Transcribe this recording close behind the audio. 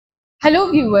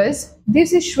Hello viewers,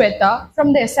 this is Shweta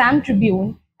from the Assam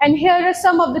Tribune and here are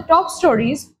some of the top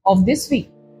stories of this week.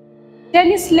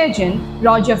 Tennis legend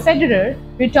Roger Federer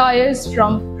retires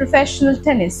from professional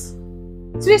tennis.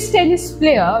 Swiss tennis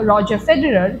player Roger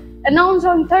Federer announced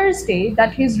on Thursday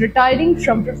that he is retiring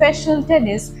from professional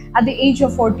tennis at the age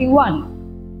of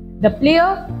 41. The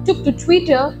player took to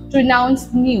Twitter to announce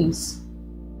the news.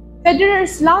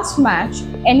 Federer's last match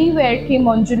anywhere came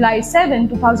on July 7,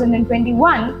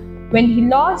 2021 when he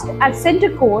lost at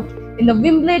centre court in the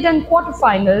Wimbledon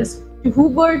quarterfinals to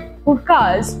Hubert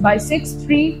Hurkacz by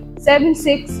 6-3,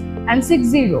 7-6 and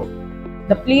 6-0.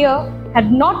 The player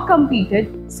had not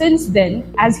competed since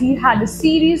then as he had a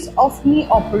series of knee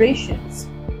operations.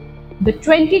 The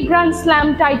 20 Grand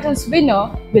Slam titles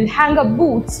winner will hang up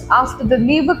boots after the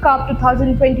Laver Cup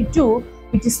 2022,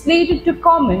 which is slated to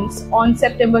commence on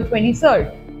September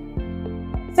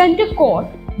 23rd. Centre Court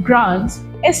grants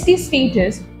ST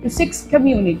status to 6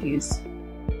 communities.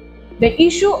 The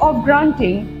issue of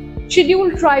granting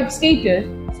scheduled tribe status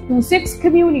to 6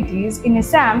 communities in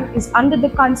Assam is under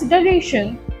the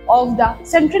consideration of the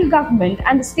central government,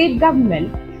 and the state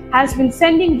government has been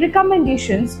sending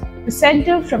recommendations to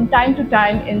centre from time to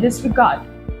time in this regard.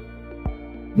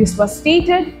 This was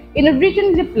stated in a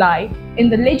written reply in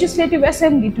the Legislative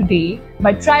Assembly today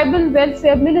by Tribal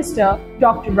Welfare Minister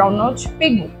Dr. Roger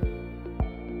Federer.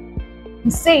 He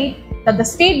said that the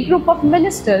state group of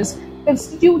ministers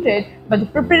constituted by the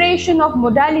preparation of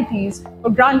modalities for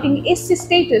granting SC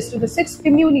status to the 6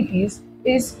 communities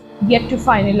is yet to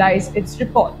finalize its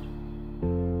report.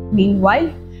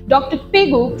 Meanwhile, Dr.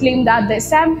 Pego claimed that the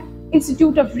Assam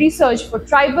Institute of Research for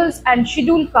Tribals and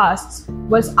Scheduled Castes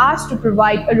was asked to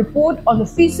provide a report on the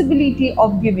feasibility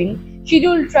of giving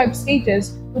scheduled tribe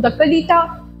status to the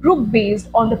Kalita group based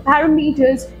on the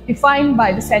parameters defined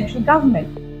by the central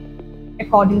government.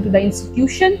 According to the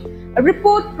institution, a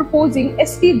report proposing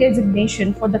ST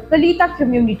designation for the Kalita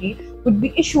community would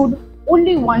be issued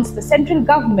only once the central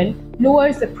government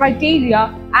lowers the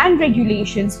criteria and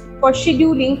regulations for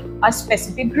scheduling a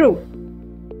specific group.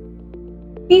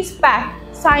 Peace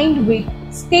pact signed with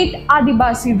state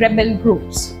Adivasi rebel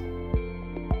groups.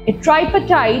 A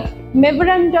tripartite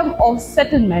memorandum of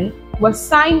settlement was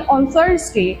signed on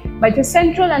Thursday by the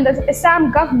central and the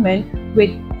Assam government with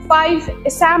 5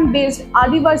 Assam-based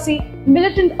Adivasi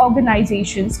militant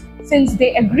organizations, since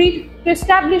they agreed to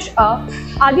establish a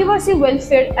Adivasi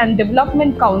Welfare and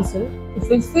Development Council to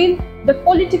fulfill the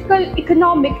political,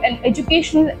 economic and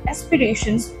educational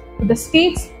aspirations of the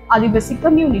state's Adivasi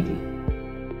community.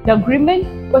 The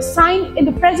agreement was signed in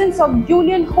the presence of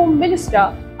Union Home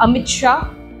Minister Amit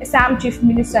Shah, Assam Chief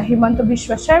Minister Himanta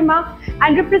Biswa Sharma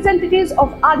and representatives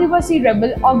of Adivasi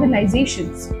rebel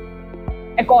organizations.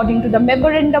 According to the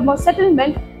Memorandum of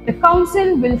Settlement, the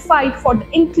Council will fight for the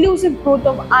inclusive growth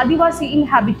of Adivasi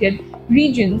inhabited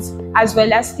regions as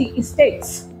well as tea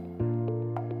estates.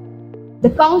 The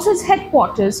Council's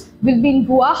headquarters will be in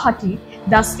Guwahati,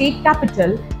 the state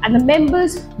capital, and the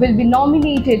members will be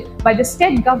nominated by the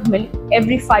state government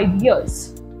every 5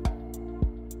 years.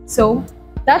 So,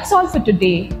 that's all for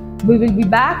today. We will be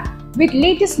back with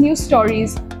latest news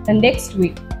stories the next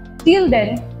week. Till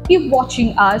then, keep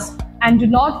watching us and do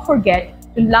not forget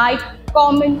to like,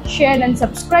 comment, share and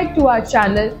subscribe to our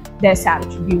channel, The Assam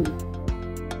Tribune.